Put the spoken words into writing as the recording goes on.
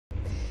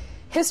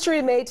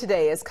History made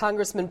today as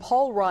Congressman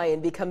Paul Ryan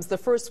becomes the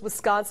first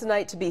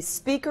Wisconsinite to be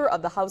Speaker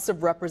of the House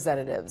of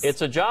Representatives.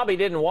 It's a job he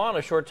didn't want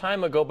a short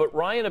time ago, but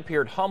Ryan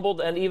appeared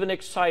humbled and even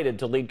excited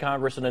to lead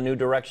Congress in a new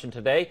direction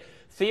today.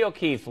 Theo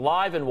Keith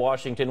live in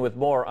Washington with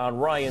more on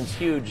Ryan's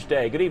huge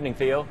day. Good evening,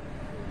 Theo.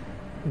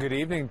 Good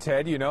evening,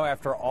 Ted. You know,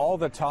 after all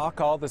the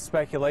talk, all the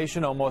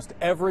speculation, almost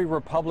every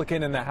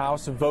Republican in the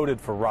House voted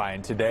for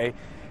Ryan today.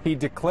 He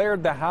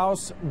declared the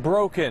House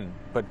broken,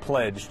 but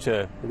pledged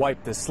to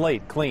wipe the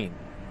slate clean.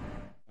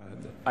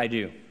 I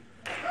do.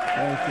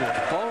 Thank you.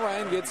 Paul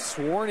Ryan gets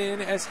sworn in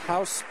as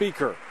House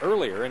Speaker.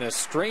 Earlier, in a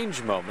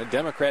strange moment,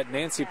 Democrat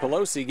Nancy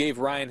Pelosi gave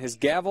Ryan his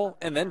gavel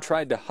and then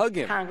tried to hug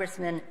him.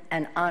 Congressman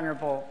and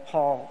Honorable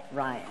Paul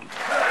Ryan.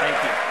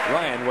 Thank you.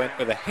 Ryan went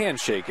with a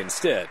handshake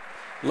instead.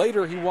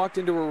 Later, he walked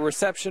into a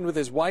reception with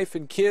his wife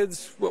and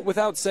kids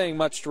without saying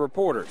much to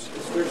reporters.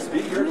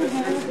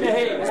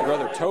 His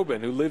brother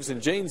Tobin, who lives in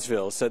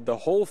Janesville, said the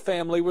whole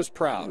family was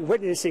proud.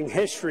 Witnessing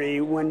history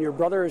when your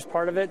brother is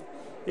part of it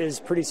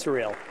is pretty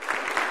surreal.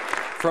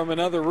 From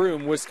another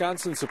room,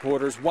 Wisconsin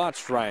supporters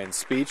watched Ryan's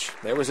speech.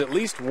 There was at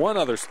least one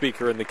other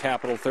speaker in the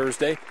Capitol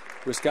Thursday,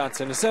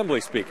 Wisconsin Assembly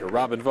Speaker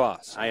Robin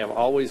Vos. I have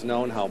always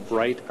known how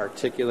bright,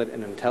 articulate,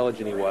 and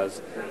intelligent he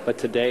was, but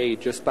today,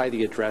 just by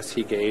the address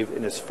he gave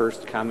in his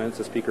first comments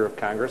as Speaker of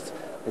Congress,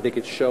 I think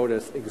it showed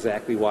us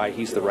exactly why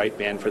he's the right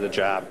man for the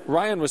job.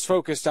 Ryan was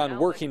focused on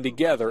working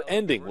together,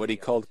 ending what he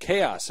called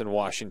chaos in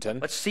Washington.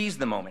 Let's seize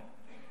the moment.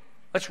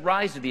 Let's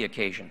rise to the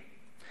occasion.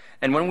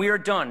 And when we are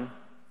done,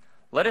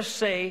 let us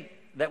say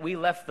that we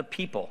left the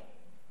people,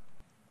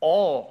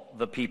 all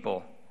the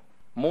people,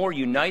 more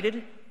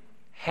united,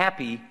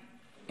 happy,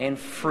 and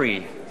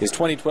free. His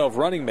 2012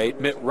 running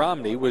mate, Mitt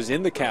Romney, was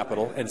in the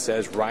Capitol and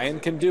says Ryan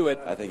can do it.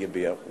 I think he'd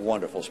be a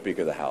wonderful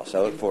Speaker of the House. I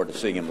look forward to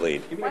seeing him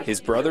lead.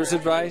 His brother's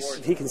advice?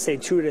 If he can stay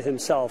true to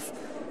himself,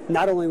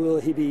 not only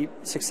will he be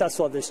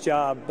successful at this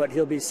job, but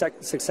he'll be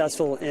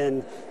successful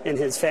in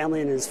his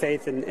family and his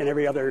faith and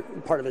every other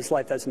part of his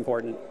life that's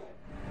important.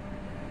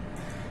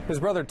 His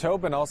brother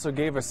Tobin also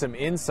gave us some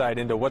insight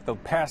into what the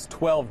past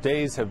 12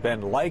 days have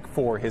been like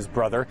for his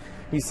brother.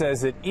 He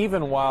says that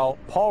even while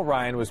Paul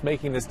Ryan was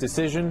making this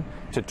decision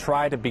to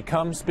try to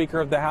become Speaker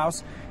of the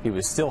House, he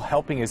was still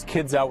helping his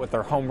kids out with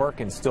their homework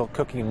and still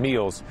cooking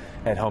meals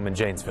at home in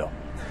Janesville.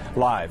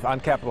 Live on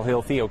Capitol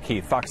Hill, Theo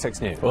Keith, Fox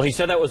 6 News. Well, he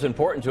said that was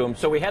important to him.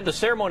 So we had the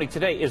ceremony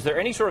today. Is there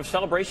any sort of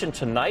celebration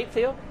tonight,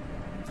 Theo?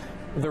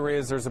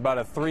 There's about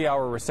a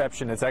 3-hour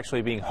reception. It's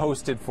actually being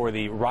hosted for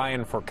the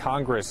Ryan for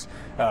Congress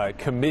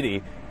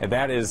committee, and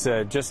that is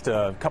just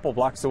a couple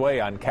blocks away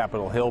on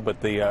Capitol Hill. But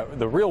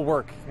the real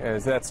work,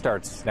 that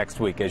starts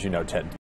next week, as you know, Ted.